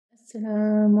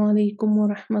السلام عليكم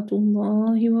ورحمة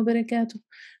الله وبركاته.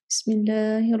 بسم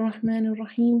الله الرحمن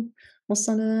الرحيم،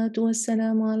 والصلاة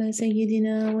والسلام على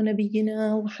سيدنا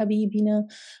ونبينا وحبيبنا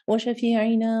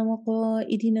وشفيعنا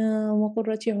وقائدنا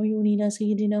وقرة عيوننا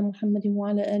سيدنا محمد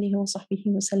وعلى آله وصحبه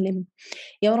وسلم.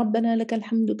 يا ربنا لك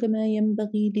الحمد كما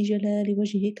ينبغي لجلال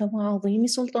وجهك وعظيم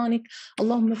سلطانك.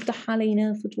 اللهم افتح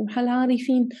علينا فتوح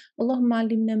العارفين، اللهم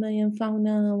علمنا ما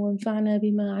ينفعنا وانفعنا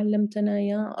بما علمتنا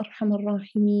يا أرحم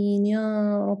الراحمين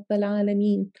يا رب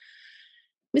العالمين.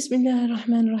 بسم الله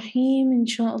الرحمن الرحيم.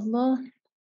 Inshallah,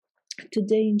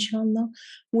 today inshallah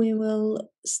we will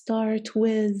start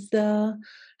with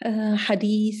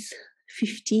Hadith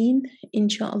 15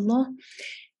 inshallah,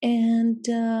 and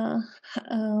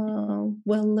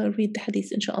we'll read the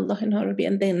Hadith inshallah in Arabic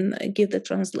and then give the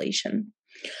translation.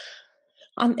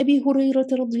 عن أبي هريرة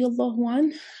رضي الله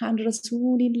عنه عن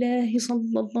رسول الله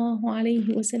صلى الله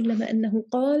عليه وسلم أنه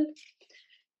قال: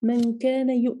 من كان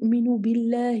يؤمن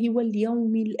بالله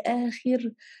واليوم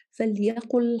الآخر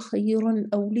فليقل خيرا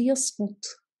أو ليصمت،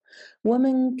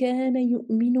 ومن كان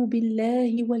يؤمن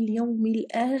بالله واليوم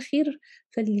الآخر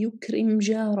فليكرم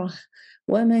جاره،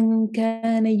 ومن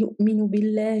كان يؤمن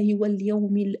بالله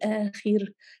واليوم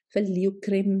الآخر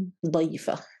فليكرم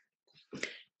ضيفه.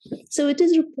 So it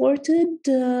is reported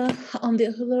on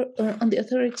the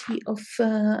authority of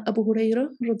Abu Huraira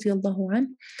radiallahu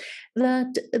anh,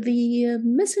 that the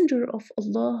Messenger of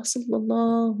Allah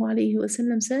sallallahu alayhi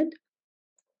wasallam said,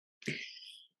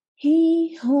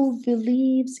 "He who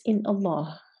believes in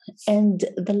Allah and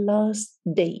the last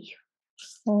day,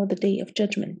 or the day of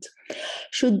judgment,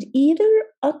 should either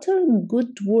utter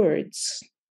good words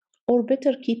or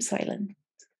better keep silent.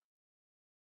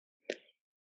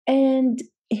 And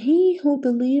he who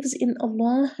believes in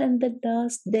Allah and the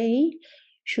last day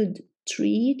should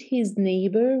treat his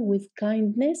neighbor with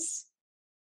kindness.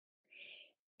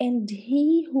 And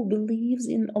he who believes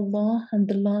in Allah and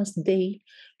the last day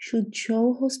should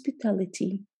show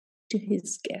hospitality to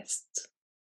his guests."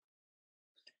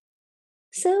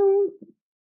 So,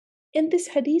 in this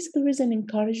hadith, there is an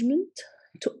encouragement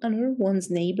to honor one's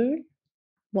neighbor,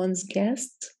 one's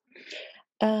guest.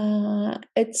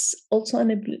 It's also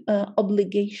an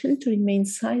obligation to remain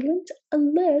silent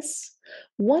unless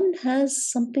one has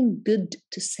something good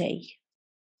to say.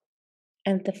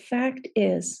 And the fact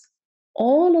is,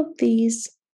 all of these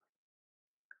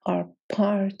are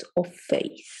part of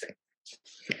faith.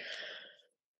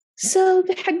 So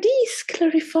the hadith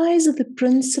clarifies the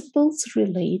principles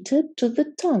related to the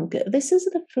tongue. This is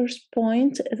the first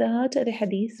point that the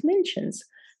hadith mentions.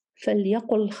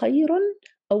 فَلْيَقُلْ خَيْرًا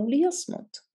أَوْ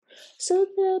لِيَصْمُتْ. So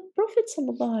the Prophet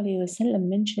ﷺ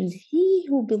mentioned, he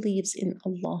who believes in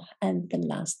Allah and the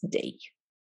last day.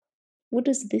 What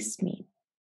does this mean?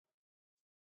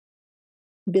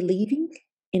 Believing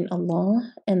in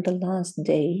Allah and the last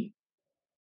day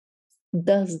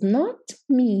does not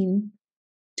mean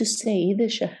to say the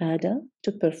shahada,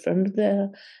 to perform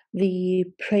the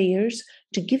prayers,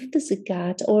 to give the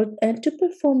zakat, and to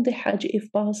perform the hajj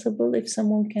if possible, if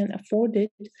someone can afford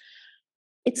it.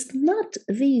 It's not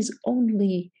these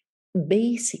only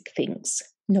basic things.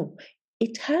 No,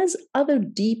 it has other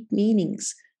deep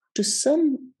meanings, to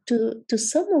some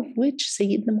of which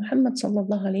Sayyidina Muhammad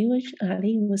sallallahu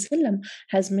alayhi wasallam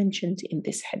has mentioned in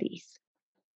this hadith.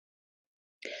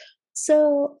 So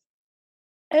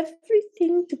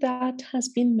everything that has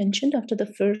been mentioned after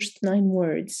the first 9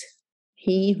 words,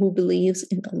 he who believes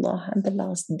in Allah and the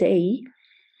last day,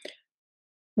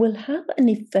 will have an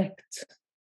effect.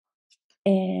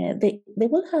 They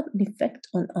will have an effect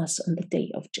on us on the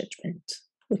day of judgment,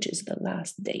 which is the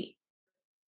last day.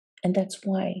 And that's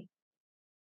why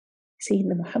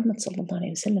Sayyidina Muhammad sallallahu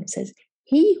alayhi wasallam says,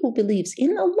 he who believes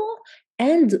in Allah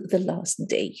and the last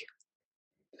day.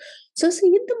 So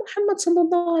Sayyidina Muhammad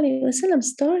sallallahu alayhi wasallam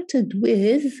started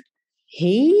with,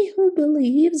 he who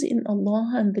believes in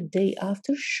Allah and the day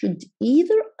after should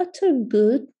either utter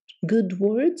good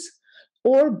words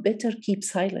or better keep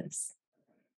silence.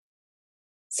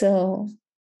 So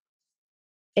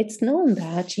it's known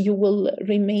that you will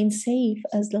remain safe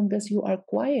as long as you are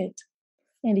quiet.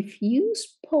 And if you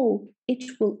spoke, it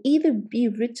will either be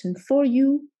written for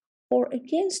you or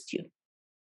against you.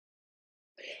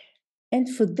 And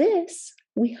for this,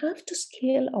 we have to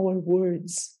scale our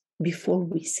words before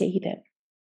we say them.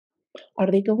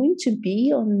 Are they going to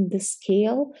be on the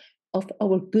scale of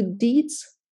our good deeds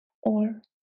or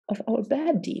of our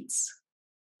bad deeds?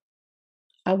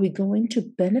 Are we going to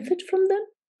benefit from them,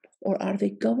 or are they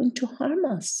going to harm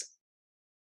us?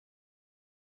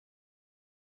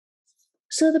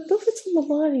 So the Prophet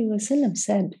ﷺ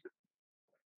said,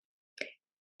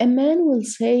 A man will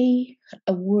say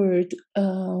a word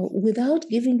without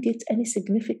giving it any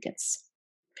significance,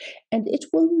 and it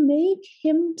will make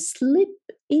him slip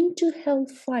into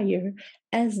hellfire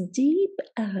as deep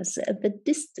as the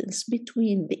distance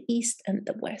between the east and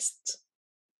the west.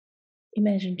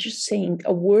 Imagine just saying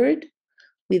a word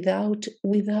without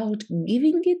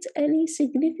giving it any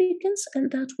significance,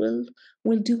 and that will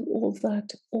do all that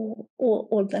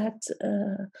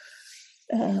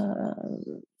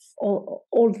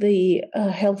all the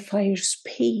hellfire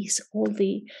space,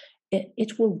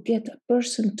 it will get a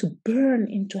person to burn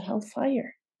into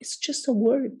hellfire. It's just a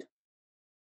word.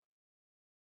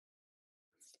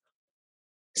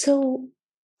 So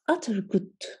utter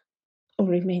good or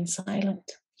remain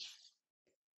silent.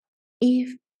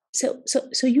 If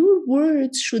so your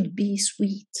words should be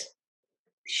sweet,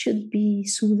 should be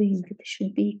soothing,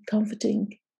 should be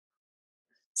comforting.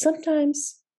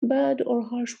 Sometimes bad or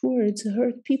harsh words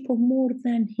hurt people more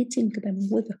than hitting them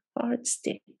with a hard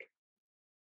stick.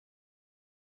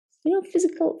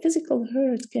 Physical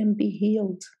hurt can be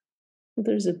healed. If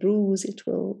there's a bruise, it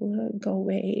will go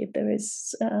away. If there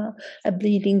is a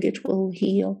bleeding, it will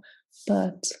heal.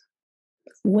 But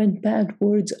when bad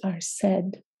words are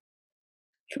said,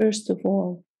 first of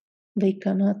all, they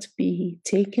cannot be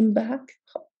taken back.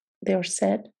 They are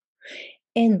said.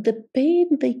 And the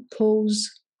pain they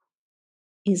cause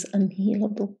is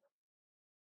unhealable.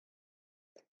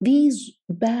 These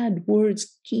bad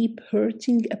words keep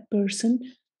hurting a person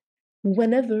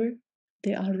whenever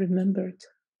they are remembered.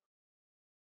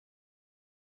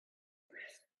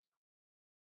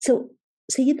 So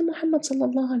Sayyidina Muhammad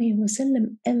sallallahu alayhi wa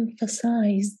sallam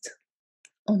emphasized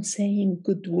on saying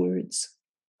good words,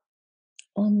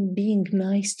 on being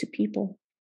nice to people.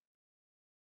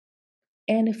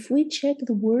 And if we check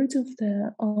the words of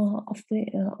Sayyidina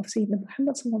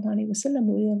Muhammad sallallahu alayhi wa sallam,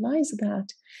 we realize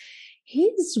that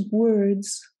his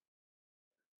words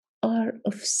are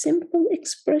of simple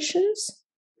expressions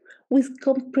with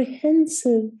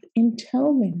comprehensive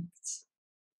entailments.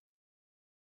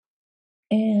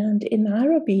 And in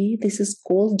Arabic, this is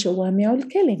called Jawami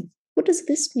al-Kalim. What does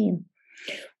this mean?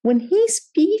 When he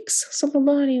speaks,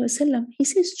 sallallahu alayhi wa sallam, he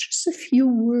says just a few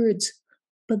words,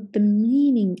 but the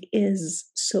meaning is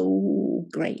so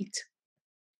great.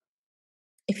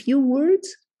 A few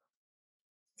words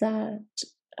that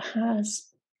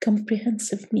has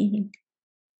comprehensive meaning.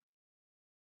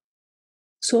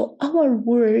 So our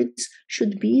words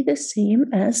should be the same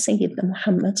as Sayyidina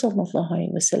Muhammad sallallahu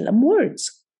alayhi wa sallam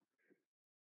words.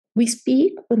 We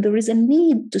speak when there is a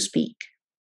need to speak.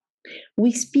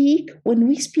 We speak when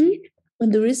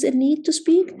there is a need to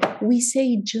speak, we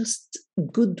say just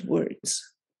good words.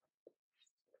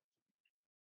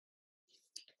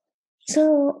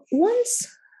 So once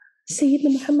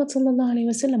Sayyidina Muhammad sallallahu alayhi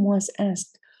wa sallam was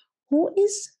asked, who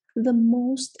is the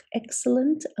most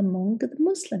excellent among the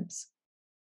Muslims?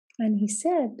 And he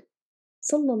said,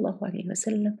 sallallahu alayhi wa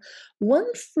sallam,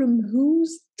 one from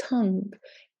whose tongue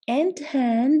and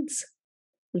hands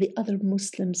the other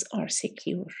Muslims are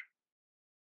secure.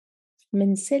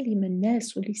 من سلم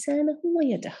الناس لسانه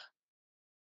ويده.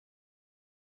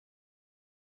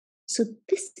 So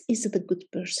this is the good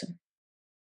person.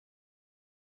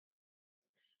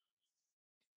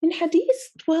 In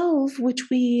Hadith 12, which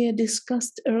we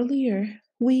discussed earlier,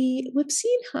 we've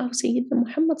seen how Sayyidina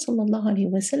Muhammad sallallahu alayhi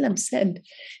wa sallam said,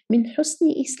 من حسن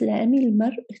إسلام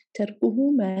المرء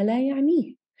تركه ما لا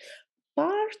يعنيه.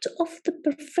 Part of the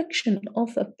perfection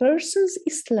of a person's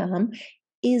Islam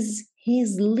is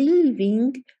his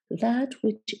leaving that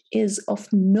which is of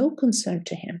no concern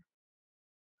to him.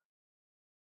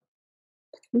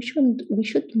 We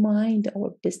should mind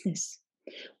our business.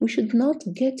 We should not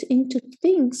get into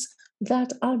things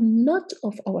that are not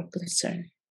of our concern.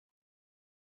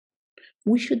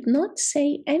 We should not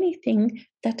say anything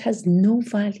that has no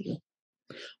value.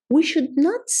 We should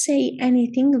not say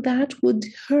anything that would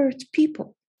hurt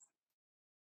people.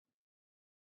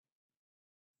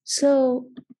 So,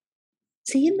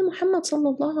 Sayyidina Muhammad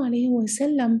sallallahu alayhi wa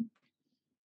sallam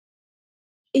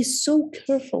is so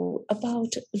careful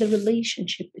about the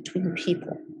relationship between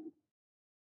people.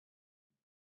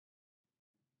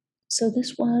 So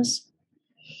this was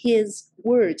his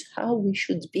word, how we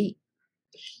should be.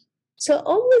 So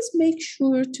always make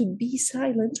sure to be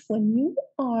silent when you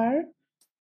are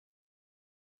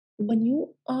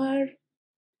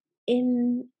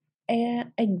in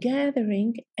a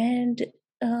gathering and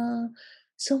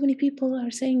so many people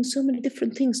are saying so many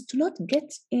different things. Do not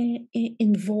get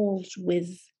involved with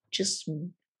just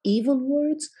evil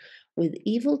words, with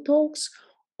evil talks,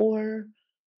 or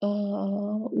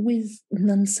with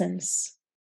nonsense.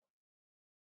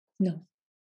 No.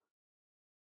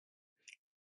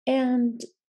 And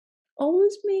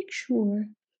always make sure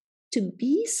to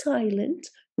be silent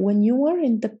when you are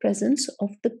in the presence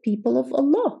of the people of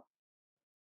Allah,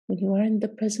 when you are in the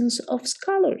presence of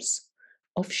scholars,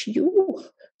 of shuyukh,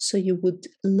 so you would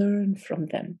learn from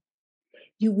them.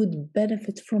 You would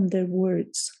benefit from their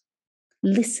words.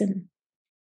 Listen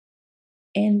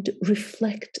and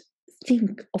reflect,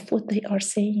 think of what they are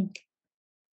saying.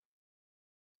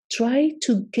 Try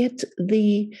to get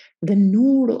the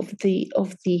nur of the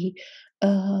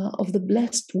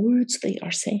blessed words they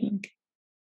are saying.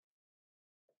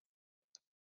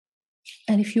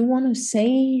 And if you want to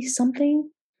say something,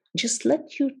 just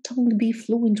let your tongue be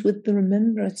fluent with the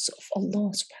remembrance of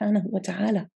Allah subhanahu wa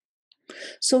ta'ala.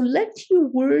 So let your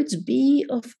words be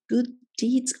of good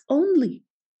deeds only.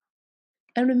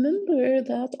 And remember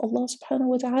that Allah subhanahu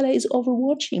wa ta'ala is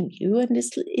overwatching you and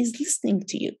is listening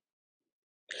to you.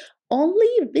 Only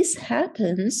if this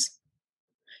happens,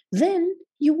 then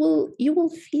you will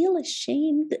feel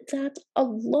ashamed that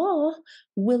Allah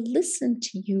will listen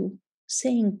to you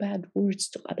saying bad words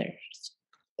to others,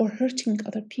 or hurting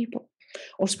other people,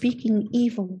 or speaking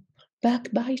evil,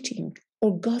 backbiting,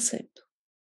 or gossip.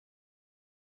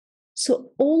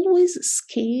 So always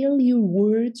scale your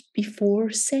words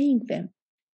before saying them.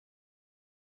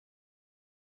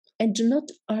 And do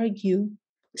not argue,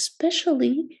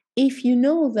 especially if you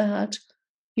know that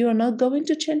you're not going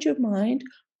to change your mind,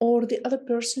 or the other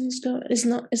person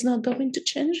is not going to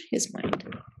change his mind.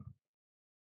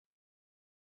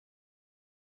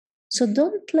 So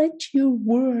don't let your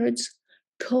words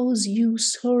cause you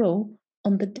sorrow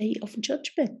on the day of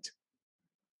judgment.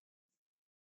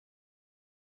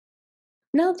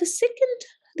 Now, the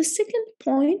second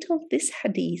point of this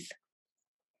hadith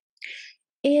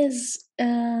is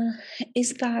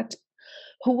that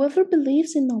whoever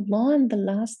believes in Allah and the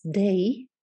last day,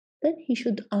 then he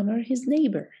should honor his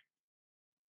neighbor,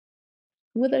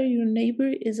 whether your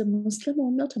neighbor is a Muslim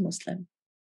or not a Muslim.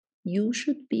 You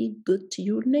should be good to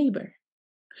your neighbor.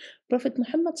 Prophet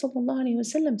Muhammad sallallahu alaihi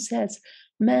wasallam says,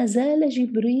 ما زال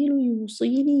جبريل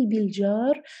يوصيني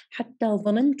بالجار حتى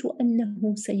ظننت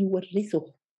أنه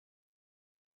سيورثه.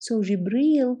 So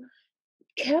Jibreel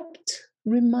kept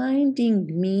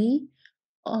reminding me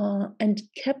and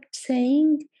kept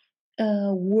saying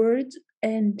words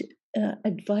and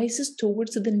advices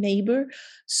towards the neighbor,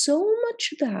 so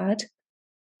much that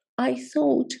I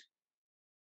thought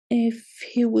if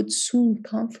he would soon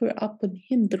confer upon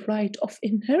him the right of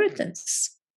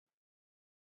inheritance.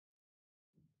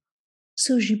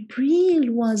 So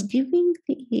Jibreel was giving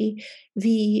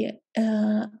the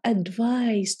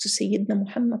advice to Sayyidina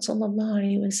Muhammad sallallahu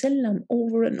alaihi wasallam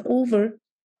over and over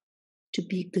to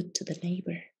be good to the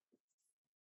neighbor.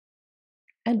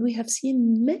 And we have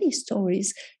seen many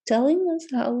stories telling us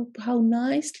how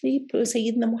nicely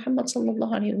Sayyidina Muhammad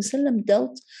sallallahu alaihi wasallam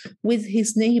dealt with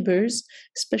his neighbors,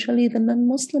 especially the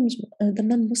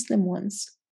non-Muslim ones.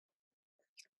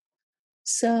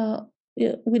 So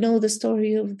we know the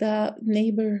story of the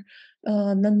neighbor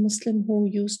non-Muslim who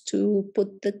used to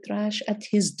put the trash at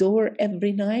his door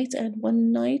every night, and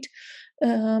one night,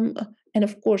 and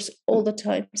of course all the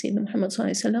time Sayyidina Muhammad sallallahu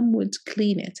alaihi wasallam would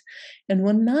clean it, and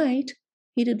one night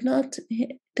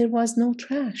there was no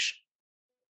trash.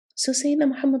 So Sayyidina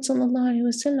Muhammad sallallahu alaihi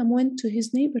wasallam went to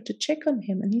his neighbor to check on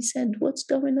him, and he said, "What's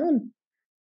going on?"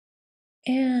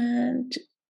 And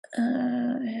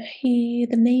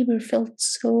the neighbor felt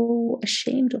so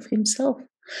ashamed of himself,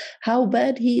 how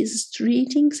bad he is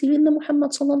treating Sayyidina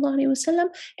Muhammad sallallahu alaihi wasallam,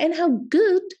 and how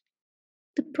good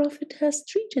the Prophet has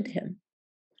treated him,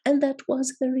 and that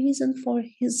was the reason for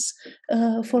his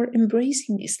for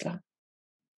embracing Islam.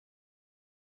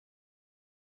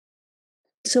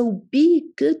 So be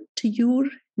good to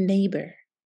your neighbor.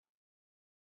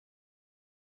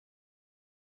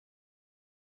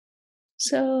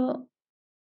 So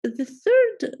the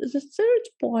third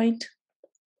point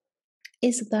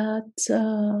is that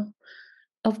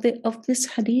of this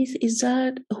hadith is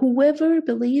that whoever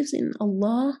believes in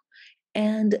Allah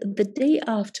and the day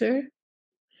after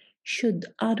should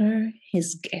honor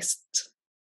his guests.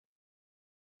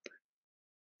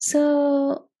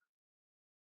 So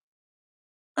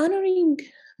honoring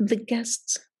the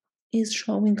guests is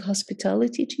showing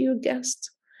hospitality to your guests.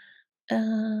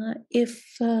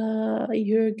 If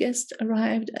your guest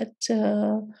arrived at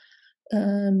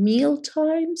meal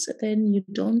times, then you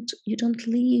don't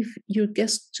leave your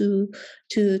guest to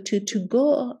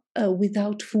go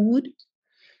without food.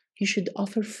 You should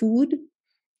offer food.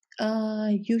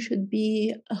 You should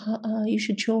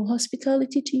show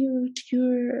hospitality to your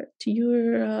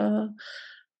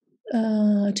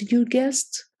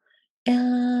guests,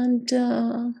 and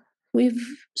We've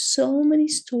so many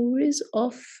stories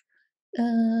of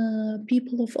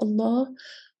people of Allah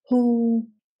who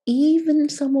even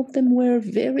some of them were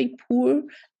very poor,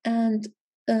 and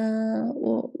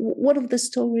one of the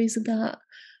stories that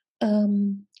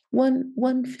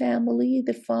one family,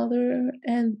 the father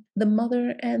and the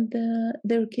mother and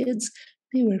their kids,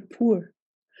 they were poor,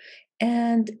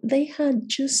 and they had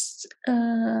just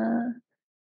a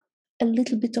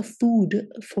little bit of food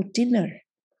for dinner,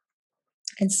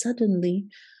 and suddenly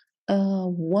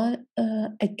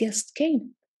a guest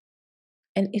came,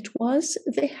 and it was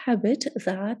the habit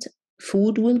that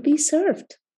food will be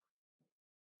served.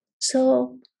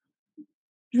 So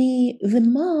the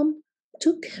mom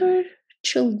took her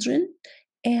children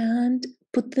and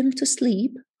put them to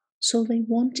sleep so they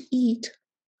won't eat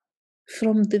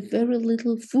from the very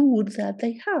little food that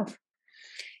they have.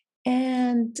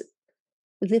 And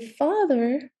the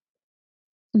father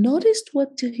noticed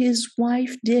what his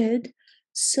wife did,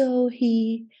 so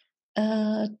he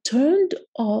turned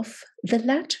off the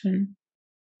lantern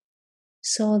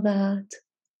so that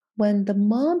when the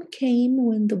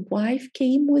wife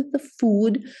came with the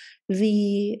food,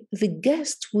 the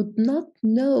guest would not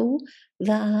know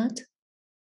that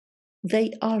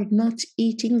they are not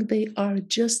eating, they are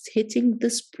just hitting the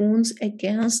spoons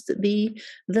against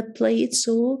the plate,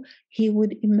 so he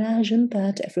would imagine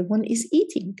that everyone is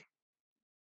eating,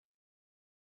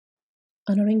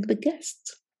 honoring the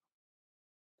guest,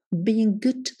 being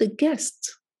good to the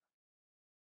guest.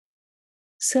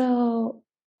 So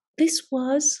this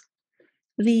was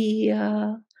the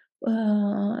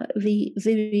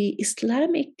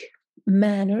Islamic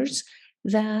manners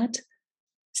that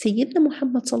Sayyidina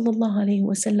Muhammad sallallahu alayhi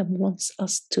wa sallam wants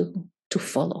us to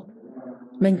follow.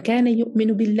 من كان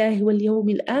يؤمن بالله واليوم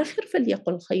الآخر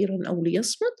فليقل خيرا أو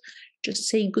ليصمت. Just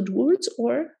say good words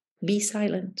or be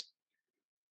silent.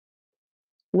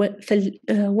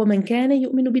 ومن كان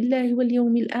يؤمن بالله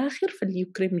واليوم الآخر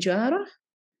فليكرم جاره.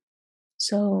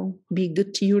 So be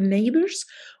good to your neighbors.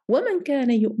 ومن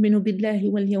كان يؤمن بالله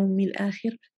واليوم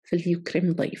الآخر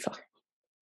فليكرم ضيفه.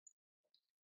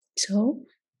 So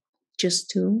just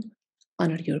to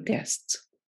honor your guests.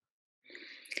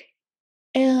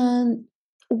 And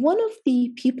one of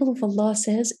the people of Allah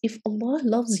says, if Allah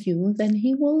loves you, then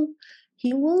He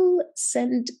will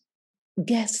send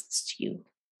guests to you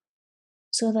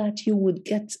so that you would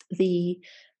get the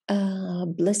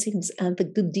blessings and the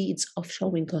good deeds of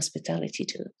showing hospitality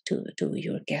to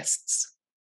your guests.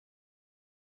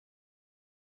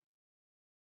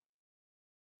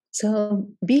 So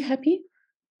be happy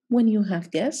when you have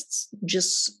guests.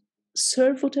 Just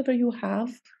serve whatever you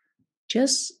have.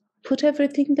 Just put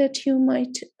everything that you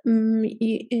might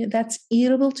that's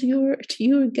eatable to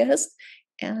your guest,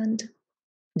 and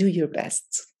do your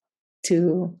best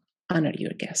to honor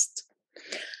your guest.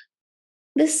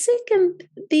 The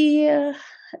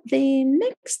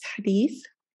next hadith,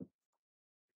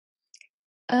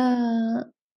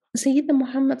 سيدنا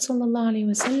محمد صلى الله عليه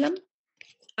وسلم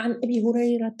عن أبي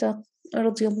هريرة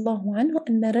رضي الله عنه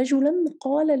أن رجلا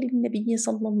قال للنبي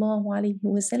صلى الله عليه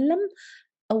وسلم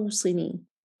أوصني،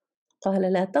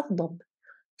 قال لا تغضب،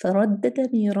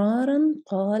 فردد مرارا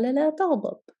قال لا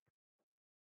تغضب.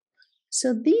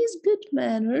 So these good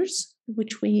manners,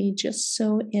 which we just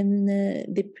saw in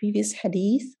the previous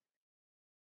hadith,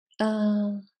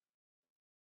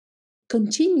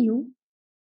 continue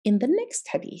in the next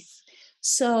hadith.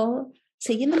 So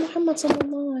Sayyidina Muhammad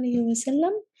sallallahu alayhi wa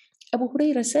sallam, Abu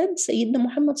Huraira said, Sayyidina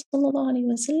Muhammad sallallahu alayhi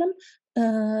wa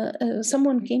sallam,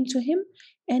 someone came to him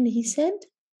and he said,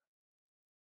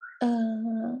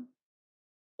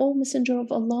 O Messenger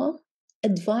of Allah,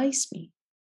 advise me.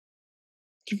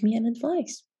 Give me an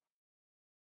advice.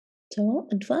 So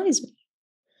advise me.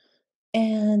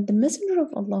 And the Messenger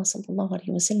of Allah sallallahu alayhi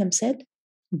wa sallam said,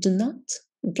 do not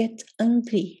get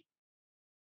angry.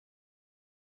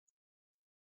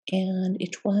 And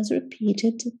it was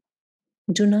repeated,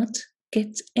 do not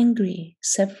get angry,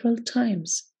 several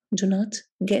times. Do not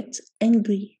get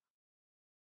angry.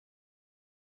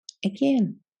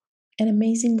 Again, an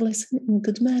amazing lesson in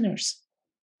good manners.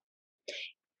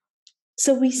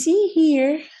 So we see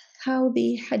here how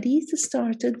the hadith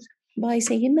started by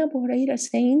Sayyidina Abu Huraira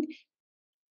saying,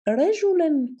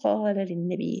 رَجُلًا قَالَ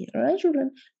لِلنَّبِيِّ رَجُلًا.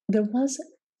 There was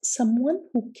someone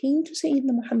who came to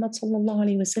Sayyidina Muhammad sallallahu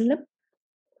alayhi wa sallam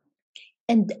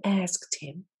and asked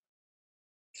him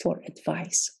for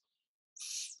advice.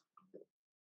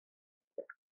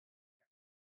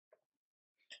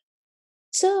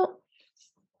 So,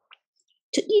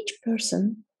 to each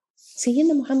person,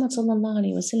 Sayyidina Muhammad sallallahu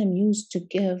alayhi wa sallam used to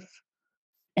give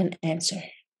an answer.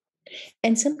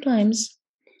 And sometimes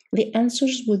the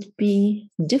answers would be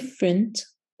different,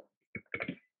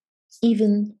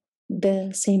 even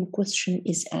the same question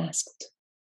is asked.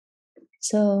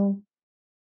 So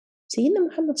Sayyidina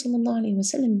Muhammad sallallahu alaihi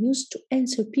wasallam used to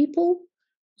answer people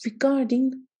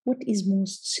regarding what is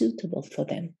most suitable for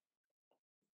them.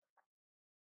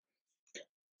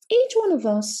 Each one of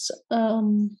us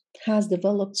has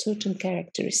developed certain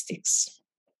characteristics.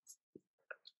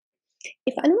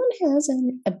 If anyone has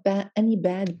any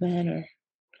bad manner,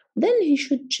 then he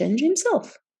should change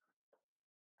himself.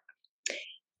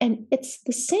 And it's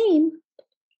the same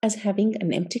as having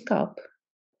an empty cup.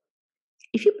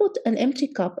 If you put an empty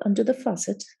cup under the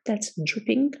faucet, that's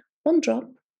dripping one drop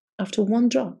after one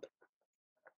drop.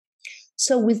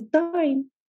 So with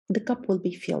time, the cup will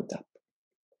be filled up.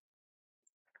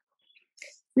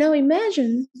 Now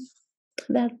imagine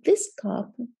that this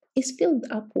cup is filled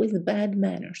up with bad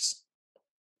manners.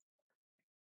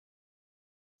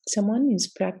 Someone is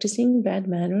practicing bad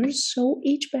manners, so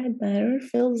each bad manner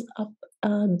fills up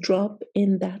a drop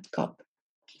in that cup.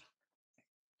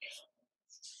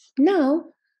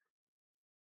 Now,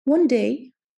 one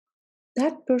day,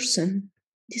 that person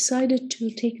decided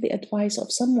to take the advice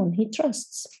of someone he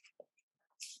trusts.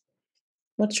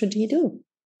 What should he do?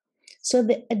 So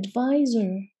the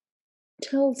advisor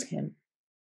tells him,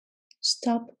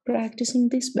 stop practicing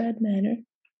this bad manner,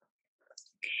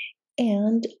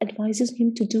 and advises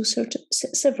him to do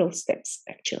several steps,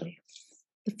 actually.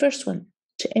 The first one,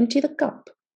 to empty the cup,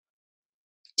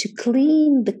 to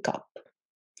clean the cup,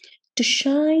 to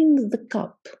shine the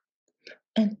cup,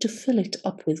 and to fill it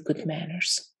up with good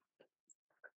manners.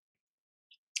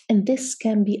 And this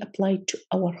can be applied to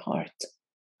our heart.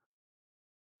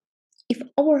 If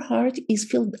our heart is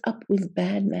filled up with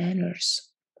bad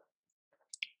manners,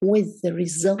 with the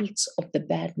results of the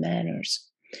bad manners,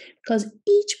 because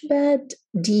each bad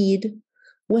deed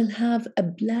will have a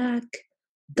black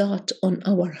dot on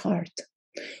our heart.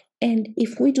 And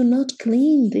if we do not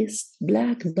clean this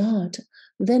black dot,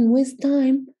 then with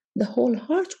time, the whole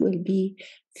heart will be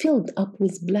filled up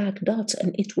with black dots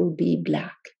and it will be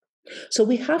black. So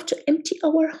we have to empty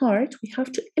our heart. We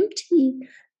have to empty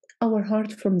our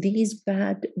heart from these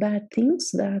bad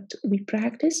things that we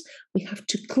practice. We have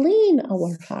to clean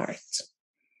our heart.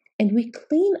 And we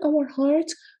clean our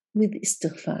heart with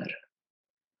istighfar.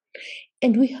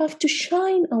 And we have to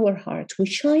shine our heart. We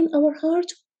shine our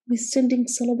heart with sending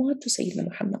salawat to Sayyidina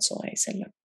Muhammad sallallahu alaihi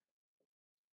wasallam.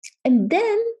 And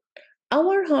then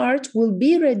our heart will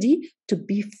be ready to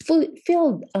be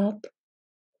filled up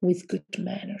with good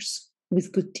manners,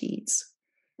 with good deeds.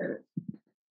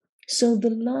 So the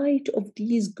light of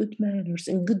these good manners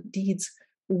and good deeds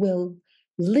will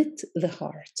lit the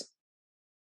heart.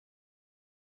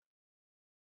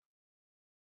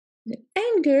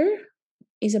 Anger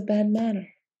is a bad manner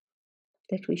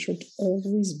that we should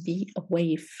always be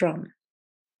away from.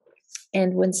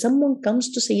 And when someone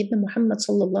comes to Sayyidina Muhammad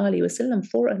sallallahu alaihi wasallam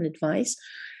for an advice,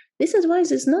 this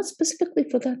advice is not specifically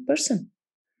for that person.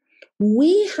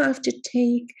 We have to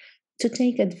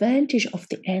take advantage of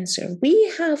the answer.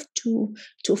 We have to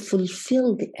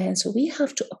fulfill the answer. We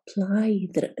have to apply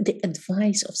the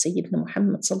advice of Sayyidina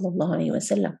Muhammad sallallahu alaihi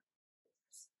wasallam.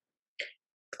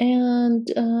 And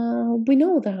we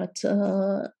know that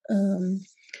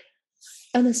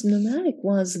Anas ibn Malik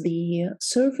was the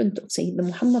servant of Sayyidina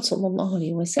Muhammad sallallahu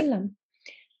alaihi wasallam.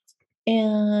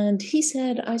 And he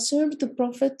said, I served the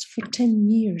Prophet for 10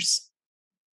 years.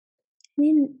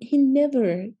 He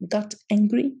never got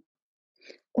angry,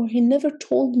 or he never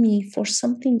told me for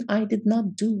something I did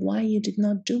not do, why you did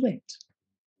not do it.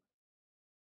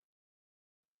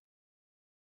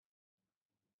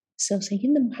 So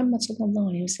Sayyidina Muhammad sallallahu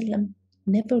alaihi wasallam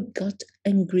never got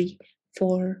angry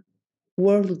for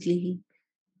worldly,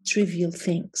 trivial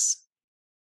things.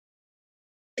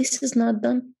 This is not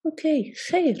done. Okay,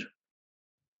 khair.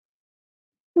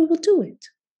 We will do it.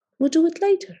 We'll do it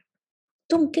later.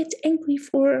 Don't get angry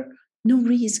for no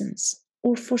reasons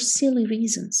or for silly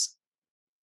reasons.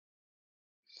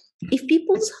 If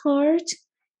people's heart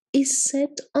is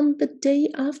set on the day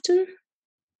after,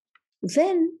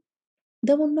 then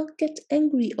they will not get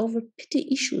angry over petty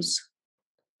issues.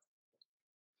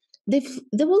 They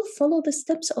will follow the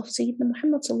steps of Sayyidina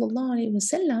Muhammad sallallahu alaihi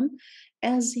wasallam,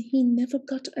 as he never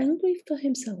got angry for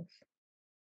himself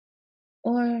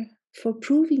or for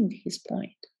proving his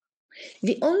point.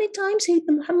 The only time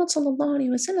Sayyidina Muhammad sallallahu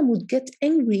alaihi wasallam would get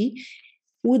angry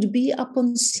would be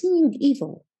upon seeing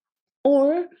evil,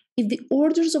 or if the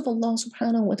orders of Allah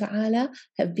subhanahu wa ta'ala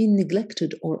have been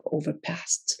neglected or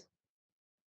overpassed.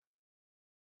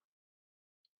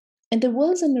 And there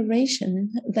was a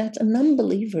narration that a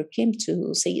non-believer came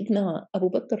to Sayyidina Abu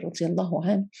Bakr radiallahu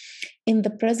anh in the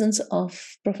presence of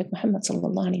Prophet Muhammad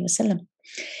sallallahu alayhi wasallam.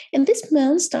 And this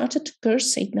man started to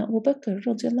curse Sayyidina Abu Bakr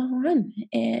radiallahu anh,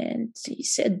 and he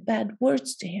said bad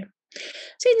words to him.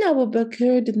 Sayyidina Abu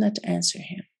Bakr did not answer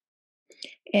him.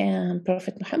 And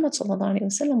Prophet Muhammad sallallahu alayhi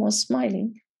wasallam was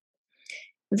smiling.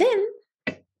 Then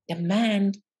the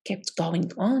man kept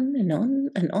going on and on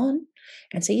and on.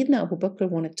 And Sayyidina Abu Bakr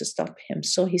wanted to stop him.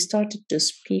 So he started to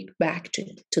speak back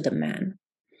to the man.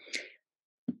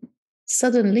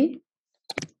 Suddenly,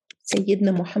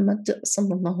 Sayyidina Muhammad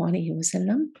sallallahu alayhi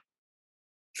wasallam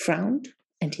frowned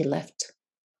and he left.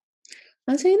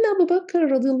 And Sayyidina Abu Bakr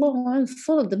radiallahu anh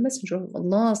followed the Messenger of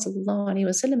Allah sallallahu alayhi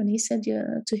wasallam, and he said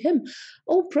to him,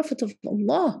 "Oh Prophet of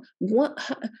Allah,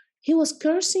 he was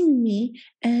cursing me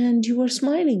and you were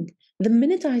smiling. The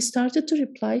minute I started to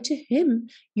reply to him,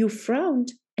 you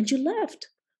frowned and you left.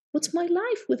 What's my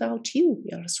life without you,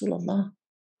 Ya Rasulullah?"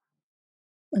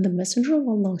 And the Messenger of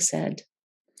Allah said,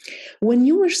 "When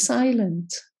you were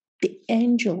silent, the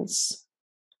angels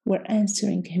were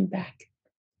answering him back.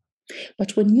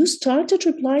 But when you started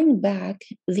replying back,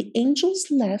 the angels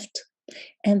left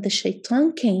and the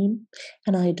shaitan came,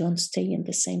 and I don't stay in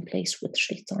the same place with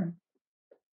shaitan.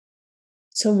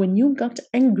 So when you got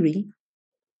angry,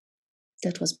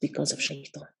 that was because of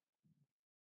shaitan.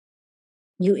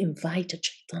 You invited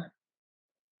shaitan."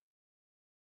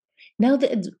 Now,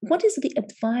 what is the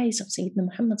advice of Sayyidina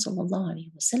Muhammad sallallahu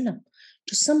alayhi wasallam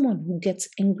to someone who gets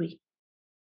angry?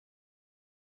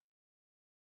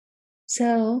 So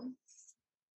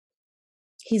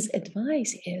his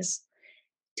advice is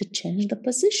to change the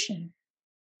position.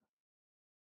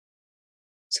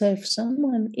 So if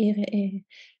someone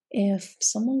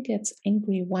gets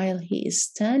angry while he is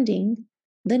standing,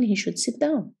 then he should sit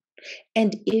down.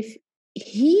 And if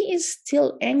he is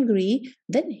still angry,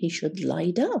 then he should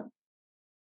lie down.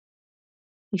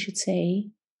 He should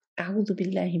say, "A'udhu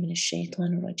billahi minash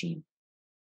shaitanir rajim."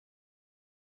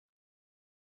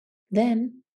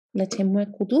 Then let him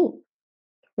make wudu.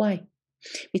 Why?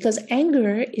 Because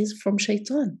anger is from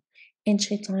shaitan, and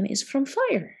shaitan is from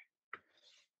fire.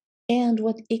 And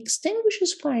what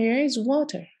extinguishes fire is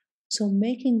water. So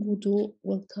making wudu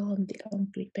will calm the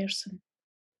angry person.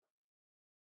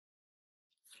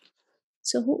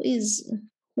 So what is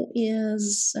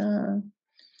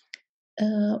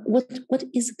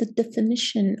the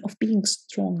definition of being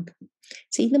strong?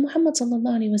 Sayyidina Muhammad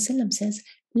sallallahu alayhi wasallam says,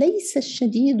 "ليس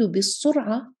الشديد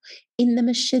بالسرعة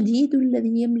إنما الشديد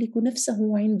الذي يملك نفسه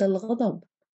عند الغضب."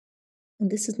 And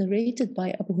this is narrated by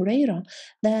Abu Huraira,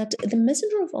 that the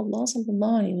Messenger of Allah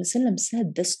sallallahu alayhi wasallam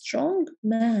said, "The strong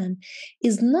man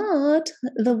is not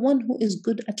the one who is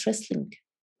good at wrestling.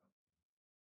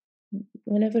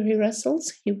 Whenever he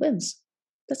wrestles, he wins.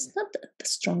 That's not the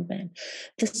strong man.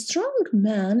 The strong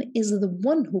man is the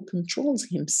one who controls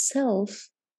himself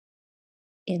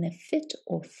in a fit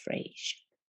or rage."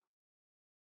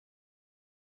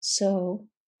 So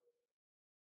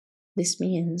this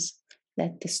means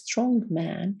that the strong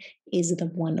man is the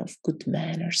one of good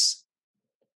manners.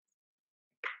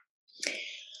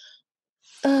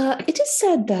 It is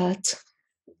said that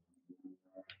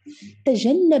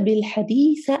تجنب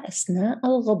الحديث أثناء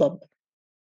الغضب.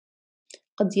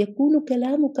 قد يكون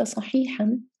كلامك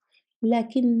صحيحا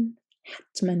لكن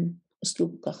حتما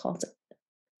أسلوبك خاطئ.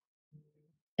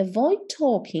 Avoid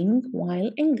talking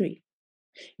while angry.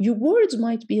 Your words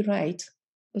might be right,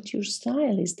 but your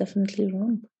style is definitely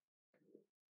wrong.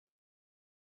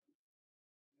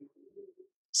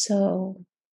 So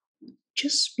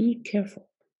just be careful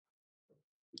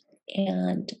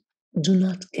and do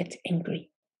not get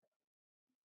angry.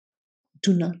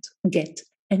 Do not get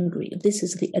angry. This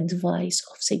is the advice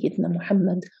of Sayyidina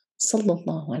Muhammad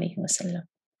sallallahu alayhi wasallam.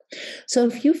 So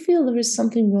if you feel there is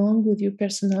something wrong with your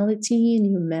personality and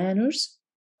your manners,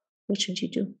 what should you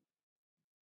do?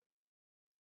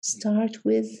 Start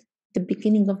with the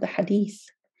beginning of the hadith.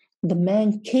 The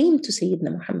man came to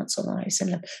Sayyidina Muhammad sallallahu alayhi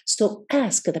wasallam. So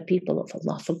ask the people of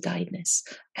Allah for guidance.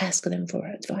 Ask them for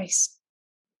advice.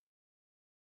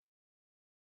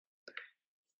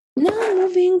 Now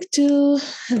moving to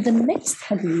the next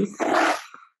hadith.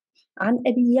 عن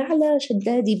أبي يعلى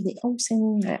شداد بن أوس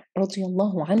رضي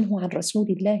الله عنه عن رسول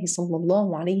الله صلى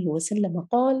الله عليه وسلم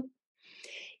قال: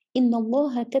 إن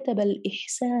الله كتب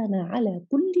الإحسان على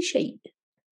كل شيء،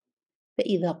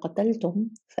 فإذا قتلتم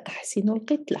فأحسنوا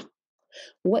القتلة،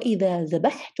 وإذا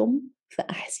ذبحتم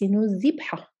فأحسنوا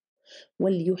الذبحة،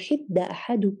 وليحد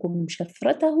أحدكم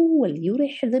شفرته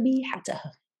وليرح ذبيحته.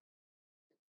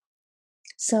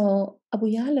 So Abu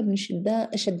Ya'la bin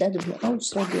Shaddad bin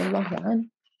Aws radiallahu anhu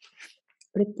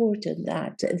reported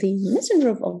that the Messenger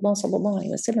of Allah sallallahu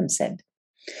alaihi wasallam said,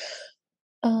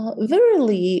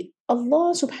 verily,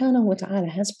 Allah subhanahu wa ta'ala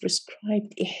has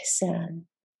prescribed ihsan,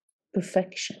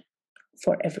 perfection,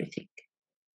 for everything.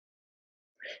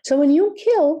 So when you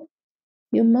kill,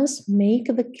 you must make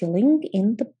the killing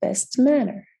in the best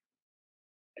manner.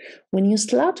 When you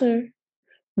slaughter,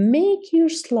 make your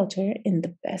slaughter in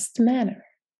the best manner.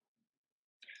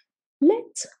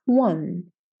 Let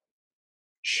one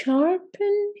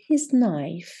sharpen his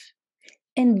knife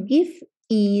and give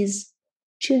ease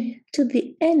to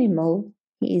the animal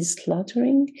he is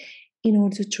slaughtering in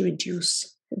order to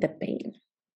reduce the pain.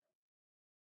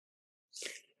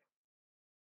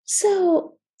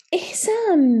 So,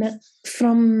 ihsan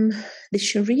from the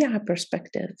Sharia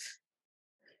perspective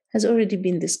has already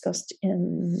been discussed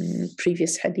in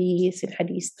previous hadith, in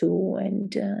hadith 2,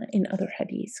 and in other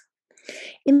hadith.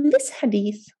 In this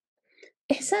hadith,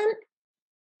 ihsan,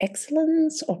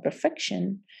 excellence or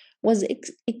perfection, was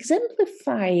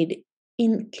exemplified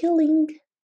in killing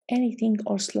anything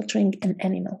or slaughtering an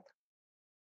animal.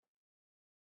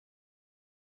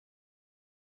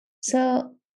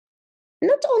 So,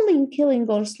 not only in killing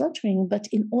or slaughtering, but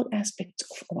in all aspects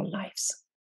of our lives,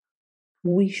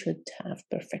 we should have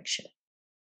perfection.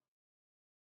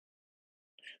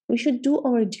 We should do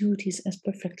our duties as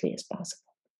perfectly as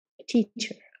possible. A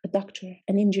teacher, a doctor,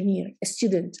 an engineer, a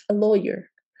student, a lawyer,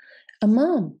 a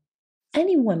mom,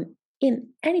 anyone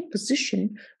in any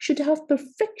position should have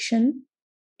perfection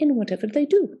in whatever they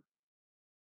do.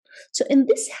 So in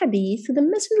this hadith, the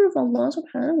Messenger of Allah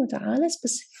subhanahu wa ta'ala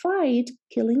specified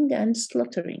killing and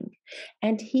slaughtering.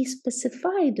 And he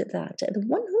specified that the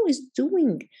one who is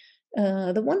doing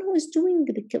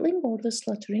the killing or the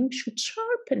slaughtering should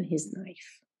sharpen his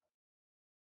knife.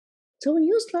 So when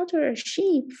you slaughter a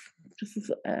sheep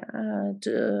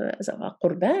as a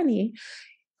qurbani,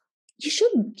 you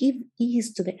should give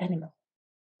ease to the animal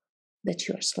that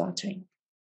you are slaughtering.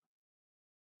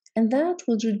 And that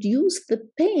will reduce the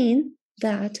pain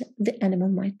that the animal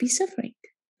might be suffering.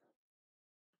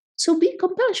 So be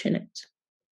compassionate,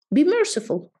 be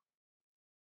merciful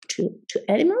to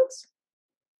animals,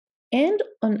 and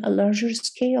on a larger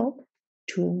scale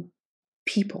to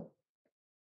people.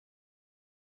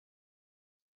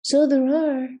 So there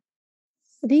are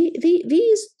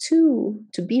these two,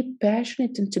 to be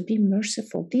passionate and to be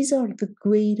merciful, these are the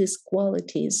greatest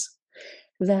qualities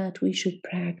that we should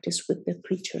practice with the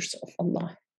creatures of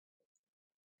Allah.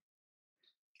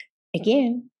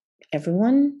 Again,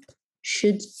 everyone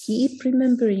should keep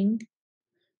remembering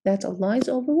that Allah is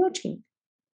overwatching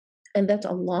and that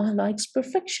Allah likes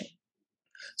perfection.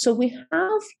 So we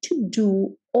have to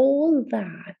do all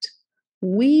that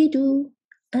we do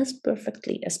as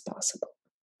perfectly as possible.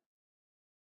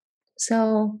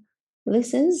 So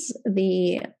this is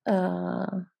the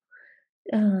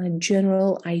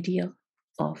general idea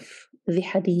of the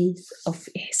hadith of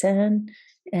ihsan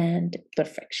and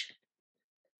perfection.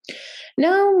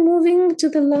 Now moving to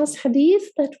the last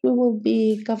hadith that we will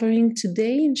be covering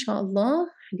today, inshallah,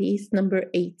 hadith number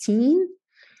 18.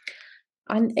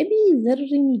 عن أبي ذر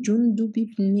جندب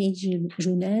بن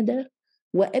جنادة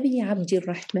وأبي عبد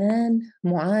الرحمن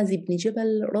معاذ بن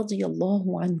جبل رضي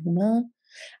الله عنهما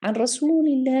عن رسول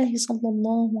الله صلى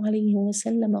الله عليه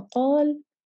وسلم قال: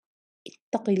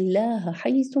 اتق الله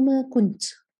حيثما كنت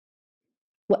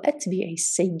وأتبع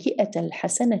السيئة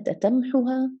الحسنة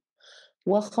تمحها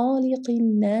وخالق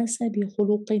الناس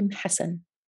بخلق حسن.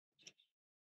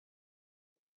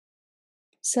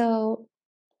 So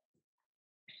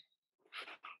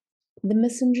the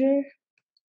messenger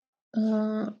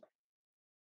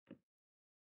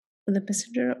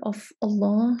of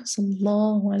Allah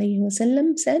sallallahu alayhi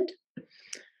wasallam said,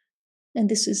 and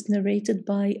this is narrated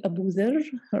by Abu Dharr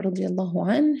radiallahu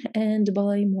anh and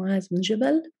by Muaz bin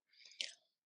Jabal.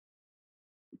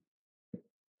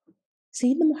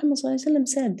 Sayyidina Muhammad sallallahu alayhi wasallam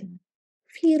said,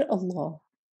 fear Allah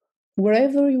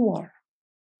wherever you are.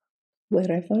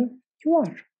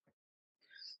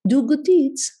 Do good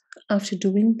deeds after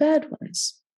doing bad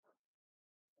ones.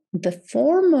 The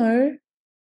former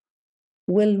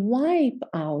will wipe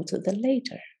out the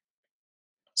later.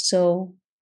 So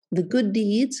the good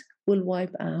deeds will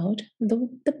wipe out the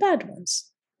bad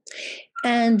ones.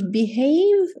 And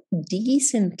behave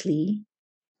decently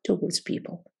towards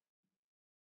people.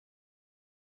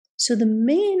 So the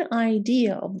main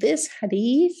idea of this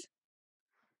hadith,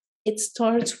 it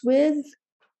starts with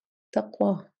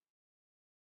taqwa,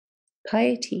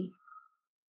 piety.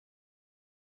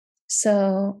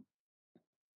 So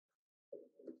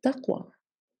taqwa.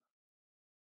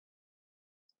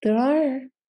 There are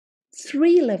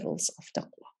 3 levels of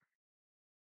taqwa.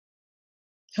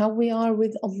 how we are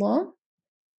with Allah,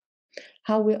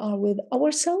 how we are with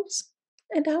ourselves,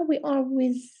 and how we are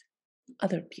with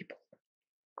other people.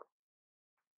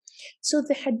 So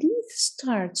the hadith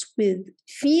starts with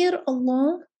fear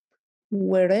Allah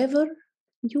wherever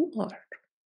you are,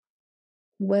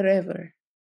 wherever,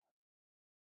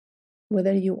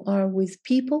 whether you are with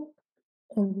people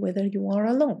or whether you are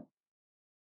alone.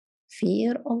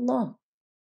 Fear Allah.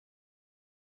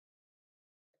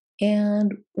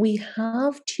 And we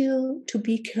have to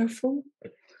be careful,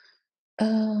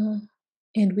 and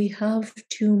we have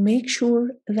to make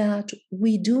sure that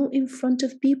we do in front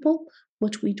of people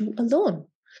what we do alone.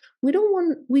 We don't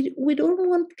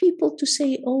want people to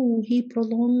say, oh, he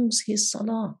prolongs his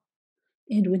salah.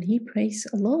 And when he prays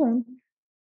alone,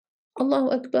 Allahu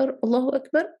Akbar,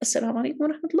 Assalamu alaikum wa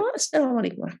rahmatullah, Assalamu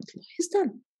alaikum wa rahmatullah. He's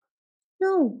done.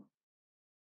 No.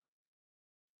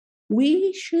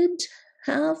 We should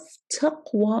have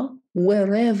taqwa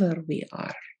wherever we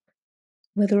are,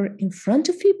 whether in front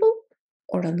of people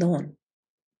or alone.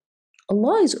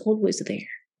 Allah is always there.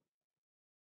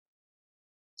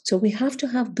 So we have to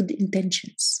have good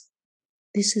intentions.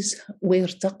 This is where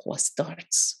taqwa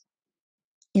starts,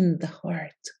 in the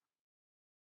heart.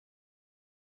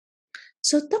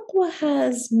 So taqwa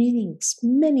has meanings,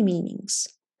 many meanings.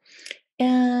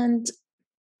 And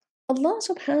Allah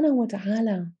subhanahu wa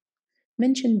ta'ala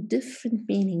mentioned different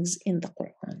meanings in the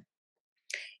Quran.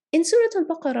 In Surah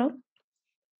Al-Baqarah,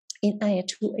 in ayah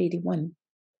 281,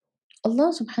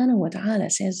 Allah subhanahu wa ta'ala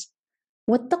says,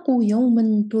 وَاتَّقُوا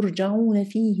يَوْمًا تُرْجَعُونَ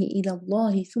فِيهِ إِلَى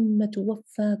اللَّهِ ثُمَّ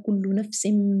تُوَفَّى كُلُّ نَفْسٍ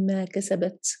مَا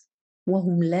كَسَبَتْ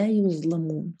وَهُمْ لَا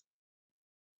يُظْلَمُونَ.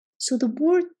 So the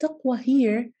word taqwa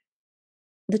here,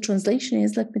 the translation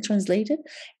is, let me translate it,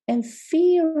 and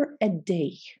fear a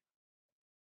day.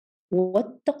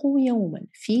 وَاتَّقُوا يَوْمًا,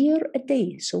 fear a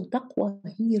day. So taqwa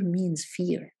here means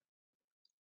fear.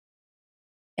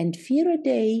 And fear a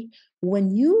day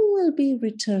when you will be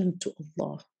returned to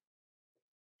Allah.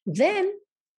 Then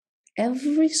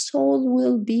every soul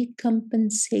will be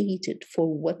compensated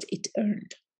for what it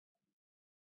earned.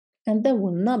 And that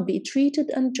will not be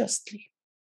treated unjustly.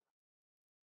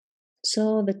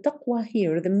 So the taqwa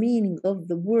here, the meaning of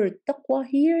the word taqwa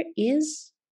here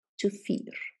is to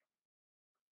fear.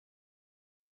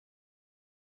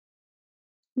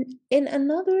 In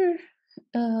another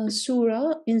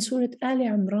surah, in Surah Al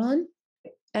Imran,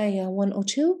 ayah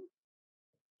 102,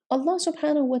 Allah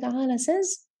subhanahu wa ta'ala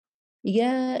says,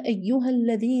 يا أيها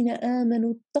الذين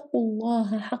آمنوا اتقوا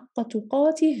الله حق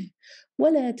تقاته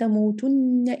ولا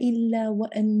تموتن إلا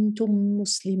وأنتم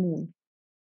مسلمون.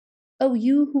 O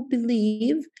you who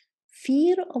believe,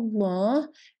 fear Allah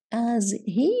as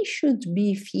He should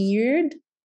be feared,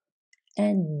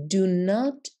 and do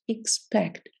not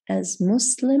expect as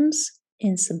Muslims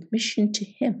in submission to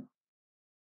Him.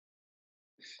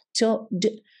 So,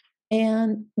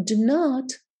 and do not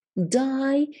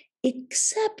die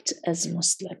except as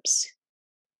Muslims.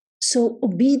 So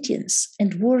obedience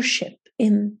and worship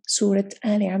in Surah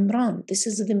Al Imran. This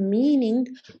is the meaning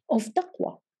of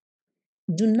taqwa.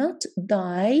 Do not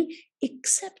die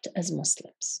except as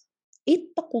Muslims.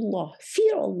 Ittaqullah,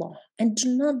 fear Allah, and do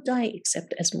not die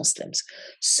except as Muslims.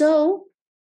 So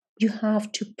you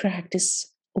have to practice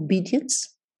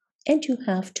obedience and you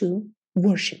have to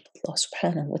worship Allah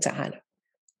subhanahu wa ta'ala.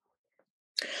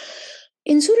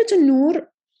 In Surah An-Nur,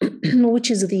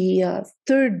 which is the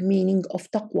third meaning of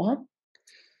taqwa,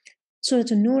 Surah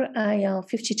An-Nur, ayah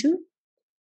 52,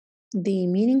 the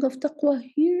meaning of taqwa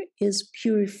here is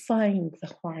purifying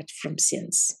the heart from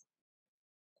sins.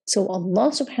 So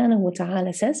Allah subhanahu wa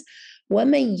ta'ala says,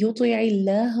 وَمَن يُطِعِ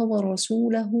اللَّهَ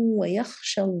وَرَسُولَهُ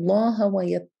وَيَخْشَ اللَّهَ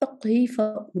وَيَتَّقْهِ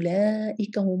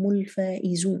فَأُولَٰئِكَ هُمُ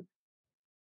الْفَائِزُونَ.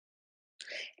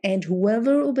 And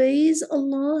whoever obeys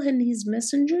Allah and His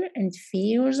Messenger and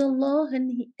fears Allah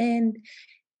and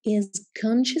is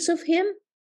conscious of Him,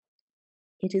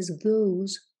 it is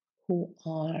those who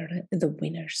are the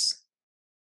winners.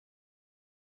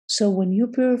 So when you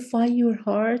purify your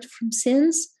heart from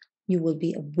sins, you will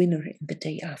be a winner in the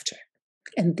day after.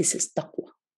 And this is taqwa.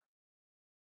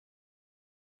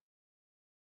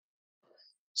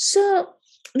 So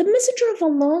the Messenger of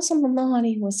Allah sallallahu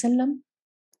alaihi wasallam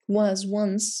was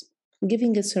once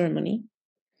giving a ceremony,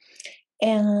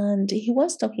 and he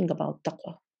was talking about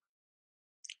taqwa.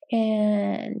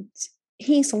 And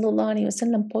he sallallahu alaihi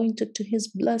wasallam pointed to his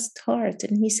blessed heart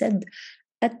and he said,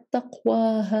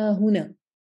 "At-taqwa ha huna."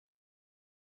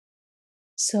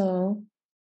 So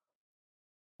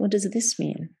what does this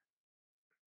mean?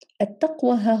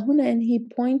 At-taqwa ha huna, and he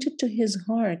pointed to his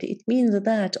heart. It means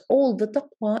that all the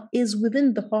taqwa is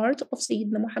within the heart of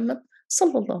Sayyidina Muhammad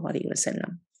sallallahu alaihi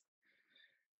wasallam.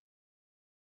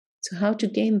 So how to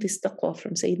gain this taqwa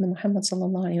from Sayyidina Muhammad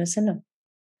sallallahu alayhi wa sallam?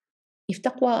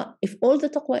 If all the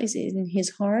taqwa is in his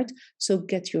heart, so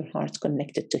get your heart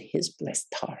connected to his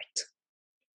blessed heart.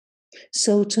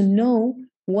 So to know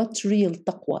what real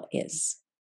taqwa is.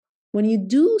 When you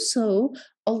do so,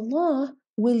 Allah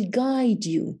will guide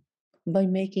you by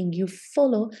making you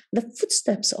follow the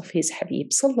footsteps of his Habib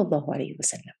sallallahu alayhi wa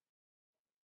sallam.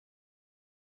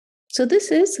 So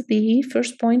this is the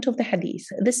first point of the hadith.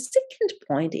 The second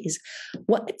point is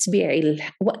وَأَتْبِعِ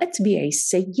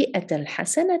السَّيِّئَةَ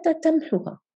الْحَسَنَةَ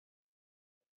تَمْحُهَا.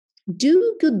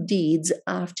 Do good deeds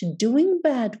after doing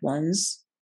bad ones,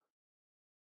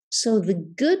 so the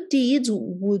good deeds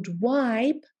will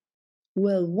wipe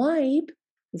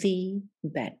the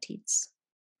bad deeds.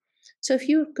 So if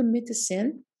you commit a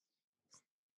sin,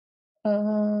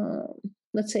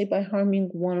 let's say by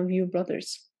harming one of your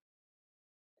brothers,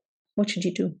 what should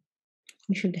you do?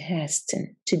 You should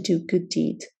hasten to do good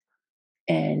deed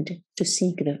and to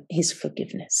seek his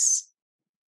forgiveness.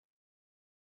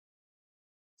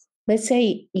 Let's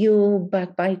say you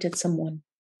backbited someone.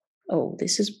 Oh,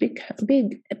 this is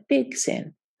a big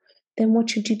sin. Then what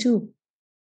should you do?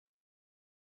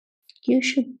 You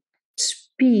should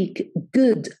speak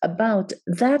good about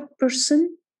that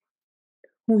person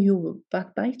who you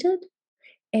backbited,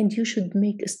 and you should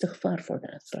make istighfar for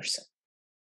that person.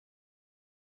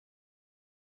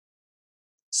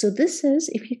 So this is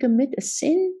if you commit a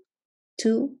sin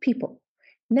to people.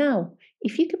 Now,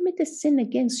 if you commit a sin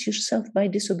against yourself by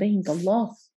disobeying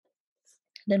Allah,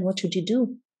 then what should you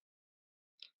do?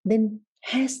 Then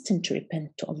hasten to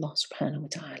repent to Allah subhanahu wa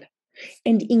ta'ala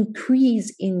and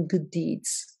increase in good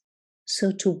deeds,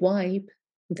 so to wipe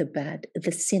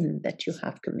the sin that you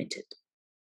have committed.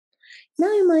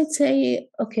 Now you might say,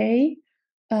 okay,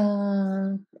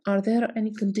 are there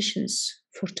any conditions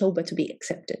for tawbah to be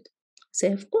accepted?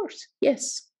 Say, of course,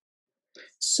 yes.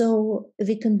 So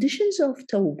the conditions of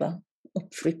tawbah, of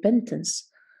repentance,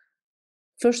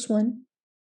 first one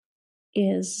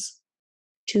is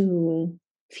to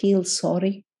feel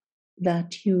sorry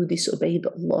that you disobeyed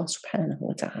Allah subhanahu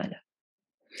wa ta'ala.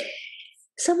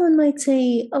 Someone might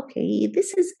say, okay,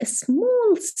 this is a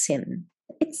small sin.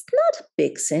 It's not a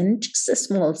big sin, just a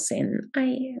small sin.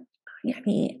 I'm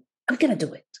going to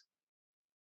do it.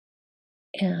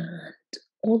 And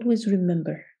always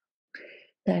remember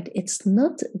that it's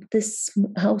not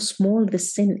how small the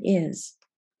sin is,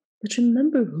 but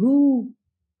remember who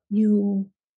you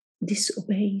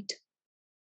disobeyed.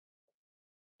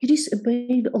 You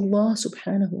disobeyed Allah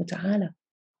subhanahu wa ta'ala.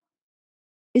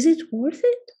 Is it worth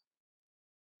it?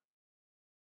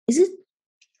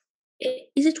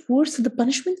 Is it worth the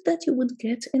punishment that you would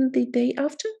get in the day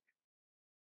after?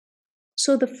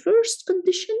 So the first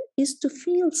condition is to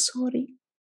feel sorry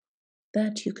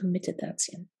that you committed that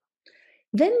sin.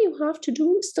 Then you have to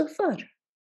do istighfar.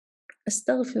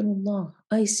 Astaghfirullah.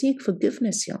 I seek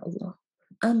forgiveness, Ya Allah.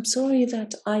 I'm sorry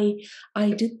that I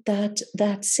did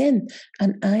that sin,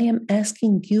 and I am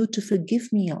asking you to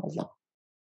forgive me, Ya Allah.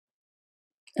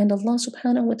 And Allah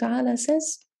subhanahu wa ta'ala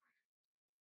says,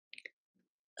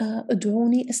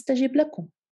 Ud'uni astajib lakum.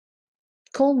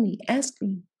 Call me, ask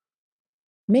me,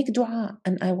 make dua,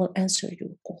 and I will answer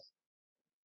your call.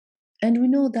 And we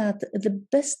know that the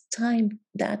best time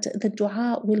that the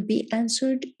dua will be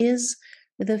answered is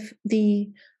the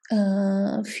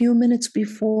few minutes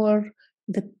before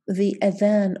the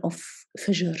adhan of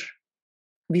Fajr,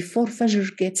 before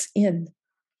Fajr gets in.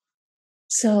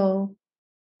 So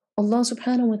Allah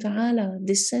subhanahu wa ta'ala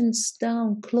descends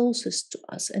down closest to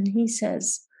us, and He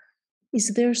says,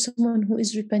 is there someone who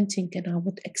is repenting and I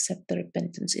would accept the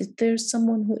repentance? Is there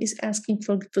someone who is asking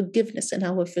for forgiveness and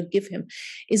I will forgive him?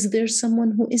 Is there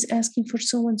someone who is asking for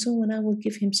so and so and I will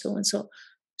give him so and so?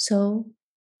 So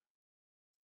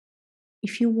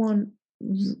if you want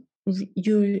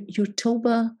your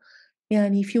tawbah,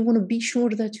 and if you want to be sure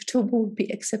that your tawbah will be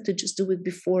accepted, just do it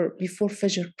before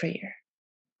Fajr prayer.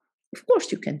 Of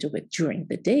course, you can do it during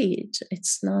the day.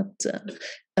 It's not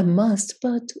a must,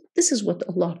 but this is what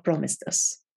Allah promised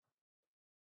us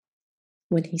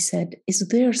when He said, is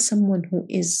there someone who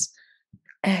is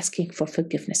asking for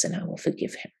forgiveness and I will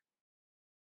forgive him?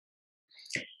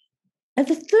 And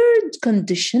the third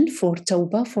condition for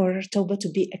tawbah to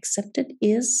be accepted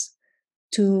is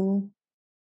to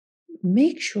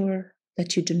make sure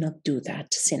that you do not do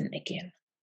that sin again.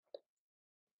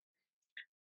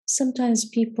 Sometimes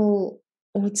people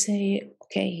would say,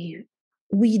 okay,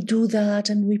 we do that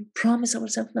and we promise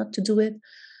ourselves not to do it,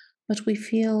 but we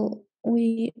feel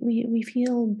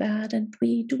bad and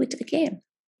we do it again.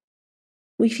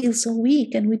 We feel so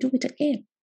weak and we do it again.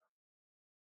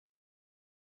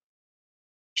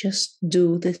 just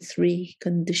do the 3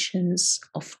 conditions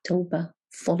of tawbah,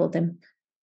 follow them,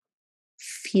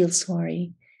 feel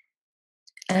sorry,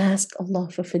 ask Allah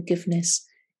for forgiveness,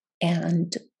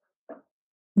 and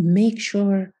make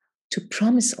sure to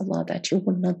promise Allah that you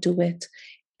will not do it.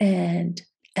 And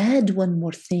add one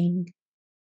more thing,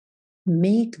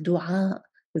 make dua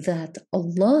that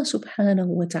Allah subhanahu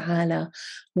wa ta'ala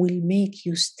will make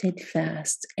you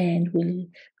steadfast and will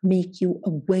make you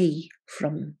away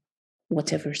from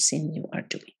whatever sin you are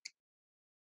doing.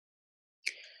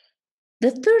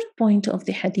 The third point of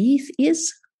the hadith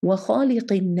is وَخَالِقِ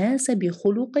النَّاسَ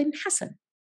بِخُلُقٍ حَسَنٍ,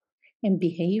 and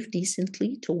behave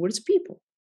decently towards people,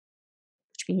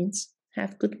 which means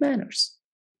have good manners.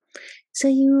 So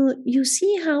you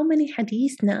see how many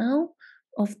hadith now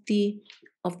of the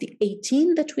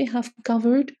 18 that we have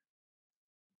covered,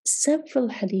 several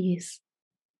hadith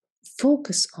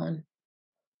focus on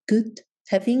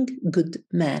having good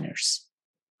manners.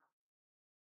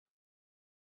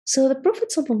 So the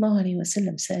Prophet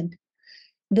ﷺ said,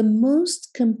 the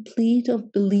most complete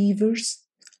of believers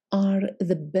are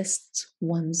the best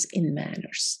ones in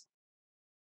manners.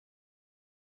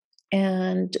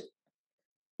 And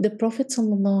the Prophet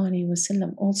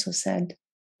ﷺ also said,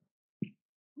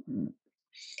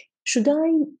 should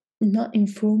I not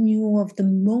inform you of the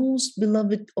most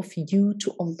beloved of you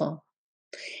to Allah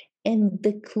and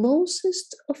the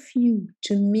closest of you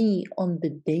to me on the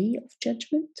day of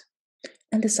judgment?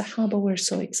 And the Sahaba were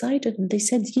so excited and they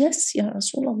said, yes, Ya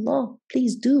Rasulullah,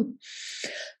 please do.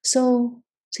 So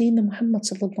Sayyidina Muhammad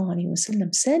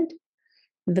said,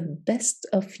 the best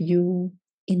of you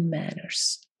in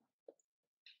manners.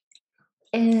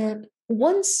 And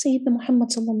once Sayyidina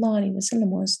Muhammad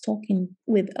was talking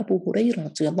with Abu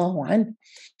Huraira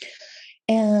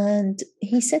and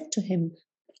he said to him,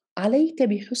 عليك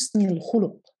بحسن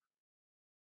الخلق,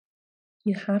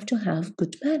 you have to have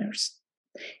good manners.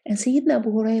 And Sayyidina Abu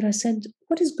Huraira said,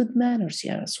 what is good manners,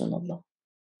 Ya Rasulullah?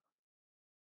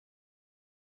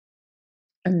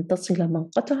 أن تصل من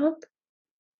قطعك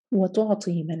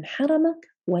وتعطي من حرمك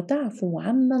وتعفو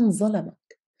عمن ظلمك.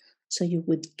 So you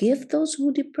would give those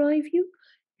who deprive you,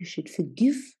 you should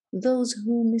forgive those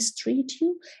who mistreat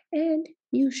you, and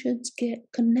you should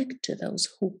connect to those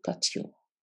who cut you.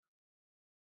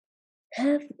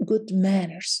 Have good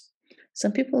manners.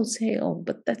 Some people say, oh,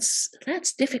 but that's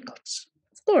difficult.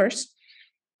 Of course,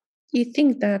 you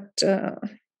think that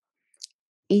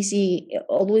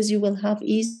always you will have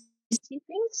easy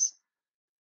things?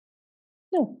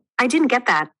 No. I didn't get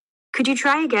that. Could you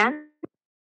try again?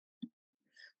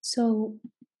 So,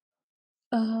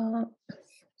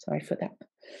 sorry for that.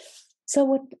 So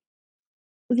what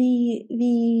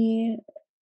there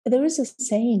is a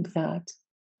saying that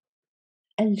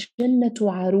الجنة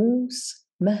عروس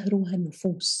مهرها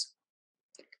النفوس.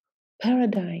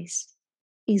 Paradise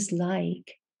is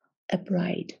like a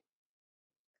bride,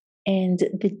 and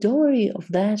the dowry of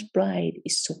that bride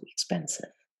is so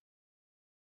expensive.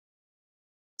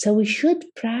 So we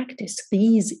should practice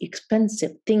these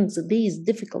expensive things, these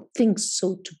difficult things,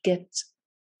 so to get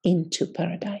into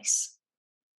paradise.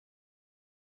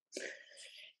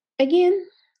 Again,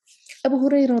 Abu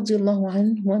Huraira radiallahu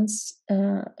anhu once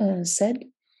said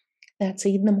that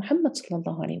Sayyidina Muhammad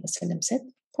sallallahu alayhi wa sallam said,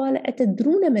 قال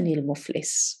أتدرون من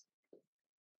المفلس?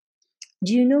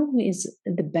 Do you know who is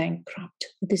the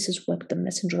bankrupt? This is what the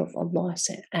Messenger of Allah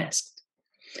asked.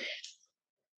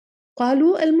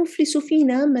 قالوا المفلس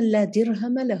فينا من لا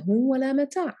درهم له ولا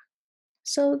متاع.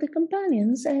 So the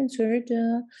companions answered,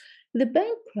 the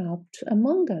bankrupt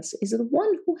among us is the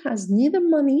one who has neither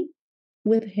money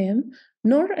with him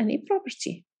nor any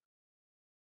property.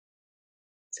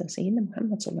 So Sayyidina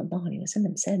Muhammad sallallahu alayhi wa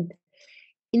sallam said,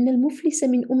 إن المفلس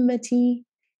من أمتي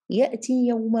يأتي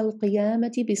يوم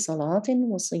القيامة بصلاة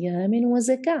وصيام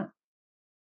وزكاة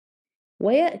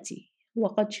ويأتي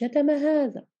وقد شتم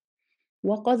هذا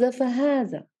وقذف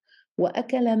هذا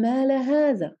وأكل مال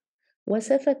هذا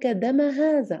وسفك دم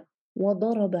هذا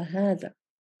وضرب هذا.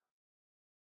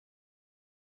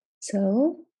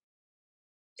 So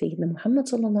Sayyidina Muhammad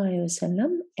sallallahu alayhi wa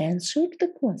sallam answered the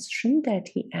question that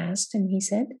he asked, and he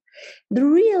said, the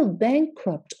real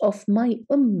bankrupt of my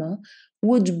ummah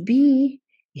would be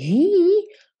he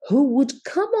who would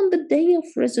come on the day of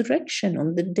resurrection,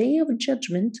 on the day of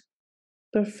judgment,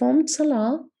 performed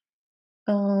salah,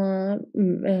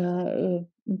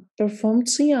 performed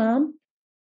siyam,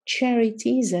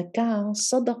 charity, zakah,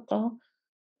 sadaqah,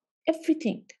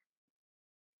 everything.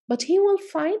 But he will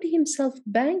find himself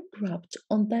bankrupt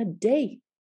on that day,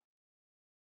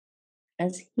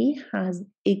 as he has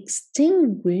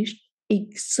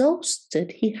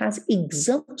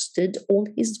exhausted all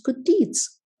his good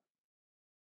deeds.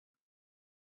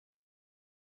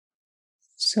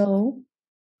 So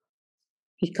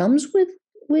he comes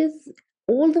with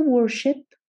all the worship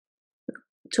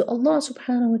to Allah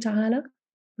subhanahu wa ta'ala,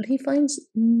 but he finds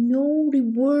no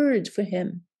reward for him.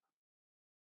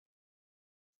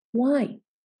 Why?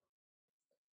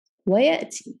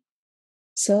 ويأتي.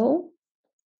 So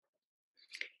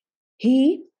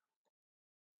he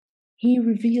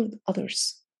revealed others.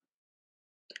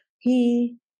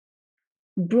 He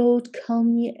brought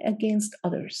calumny against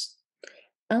others,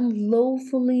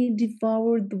 unlawfully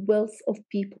devoured the wealth of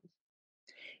people,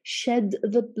 shed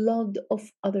the blood of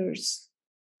others,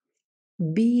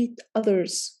 beat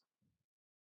others.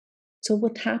 So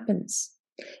what happens?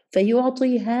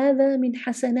 فيعطي هذا من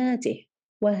حسناته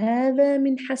وهذا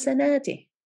من حسناته،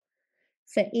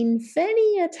 فإن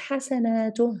فنيت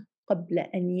حسناته قبل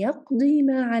أن يقضي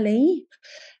ما عليه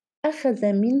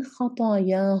أخذ من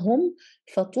خطاياهم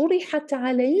فطرحت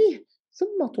عليه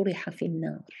ثم طرح في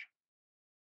النار.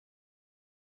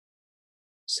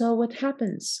 So what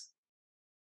happens?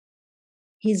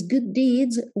 His good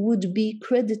deeds would be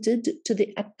credited to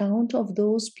the account of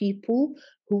those people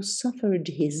who suffered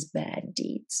his bad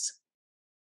deeds.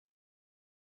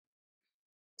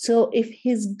 So if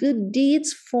his good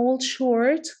deeds fall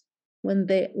short, when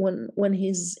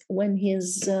his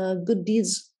good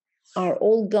deeds are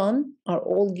all gone, are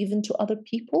all given to other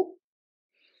people,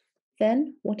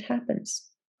 then what happens?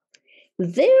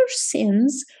 Their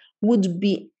sins would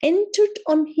be entered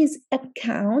on his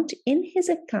account, in his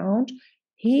account.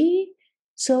 He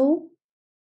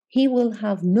will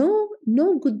have no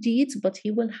good deeds, but he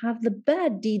will have the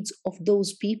bad deeds of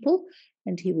those people,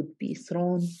 and he would be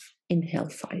thrown in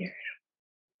hellfire.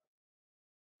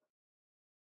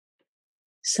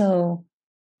 So,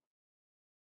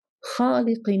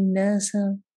 خالق الناس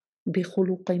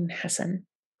بخلق حسن.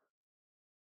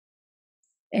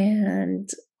 And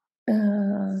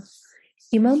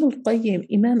Imam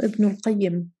Ibn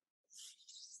al-Qayyim,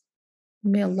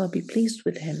 may Allah be pleased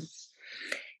with him,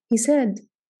 he said,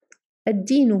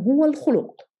 الدين هو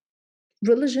الخلق.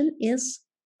 Religion is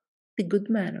the good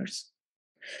manners.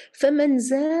 فمن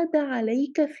زاد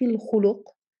عليك في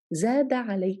الخلق زاد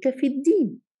عليك في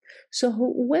الدين. So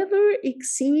whoever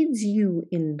exceeds you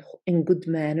in good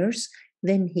manners,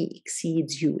 then he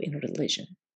exceeds you in religion.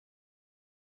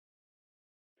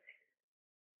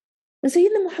 And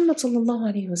Sayyidina Muhammad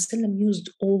sallallahu alayhi wa sallam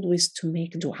used always to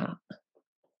make dua.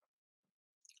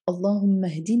 اللهم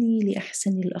اهدني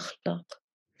لأحسن الأخلاق.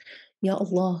 Ya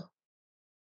Allah,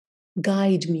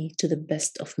 guide me to the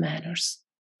best of manners.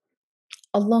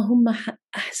 اللهم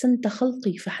أحسنت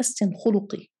خلقي فحسن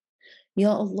خلقي.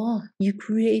 Ya Allah, you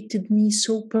created me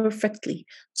so perfectly,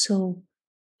 so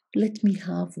let me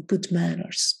have good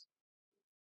manners.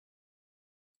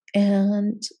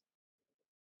 And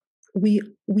we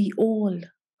all,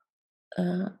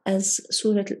 as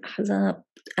Surah Al-Ahzab,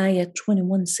 Ayah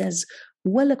 21 says,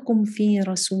 وَلَكُمْ فِي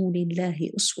رَسُولِ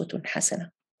اللَّهِ أُسْوَةٌ حَسَنَةٌ.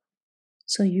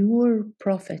 So your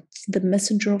prophet, the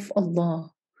messenger of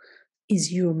Allah,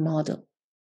 is your model.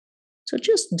 So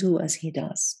just do as he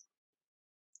does.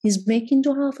 He's making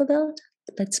dua for that.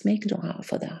 Let's make dua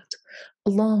for that.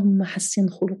 اللهم حسن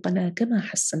خلقنا كما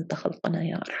حسنت خلقنا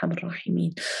يا أرحم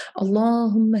الراحمين.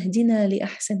 اللهم اهدنا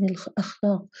لأحسن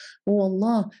الأخلاق. Oh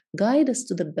Allah, guide us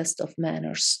to the best of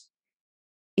manners.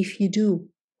 If you do,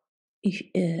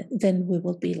 then we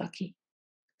will be lucky.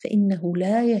 فإنه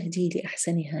لا يهدي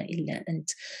لأحسنها إلا أنت.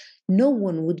 No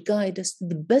one would guide us to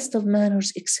the best of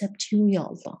manners except you, Ya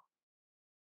Allah.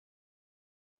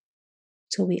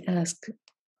 So we ask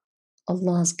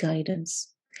Allah's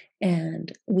guidance,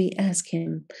 and we ask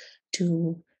Him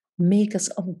to make us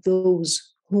of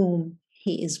those whom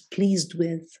He is pleased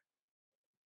with.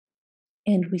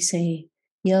 And we say,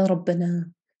 Ya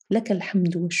Rabbana, لك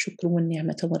الحمد والشكر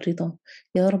والنعمة والرضا.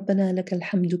 يا ربنا لك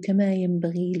الحمد كما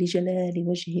ينبغي لجلال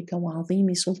وجهك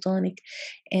وعظيم سلطانك.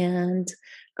 And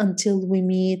until we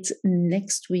meet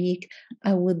next week,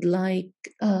 I would like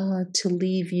to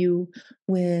leave you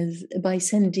by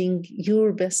sending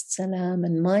your best salam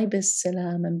and my best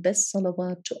salam and best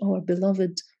salawat to our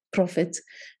beloved Prophet,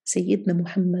 Sayyidina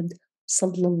Muhammad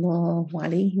sallallahu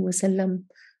alayhi wa sallam.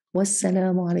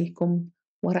 Wassalamu alaikum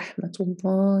wa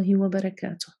rahmatullahi wa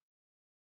barakatuh.